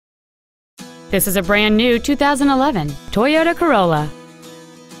This is a brand new 2011 Toyota Corolla.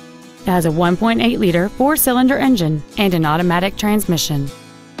 It has a 1.8-liter four-cylinder engine and an automatic transmission.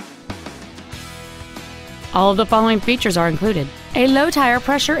 All of the following features are included: a low tire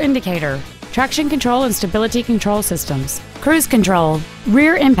pressure indicator, traction control and stability control systems, cruise control,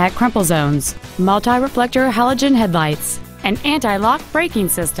 rear impact crumple zones, multi-reflector halogen headlights, an anti-lock braking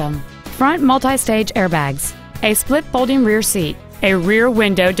system, front multi-stage airbags, a split folding rear seat, a rear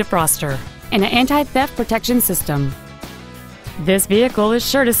window defroster, and an anti-theft protection system. This vehicle is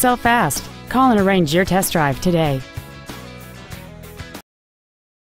sure to sell fast. Call and arrange your test drive today.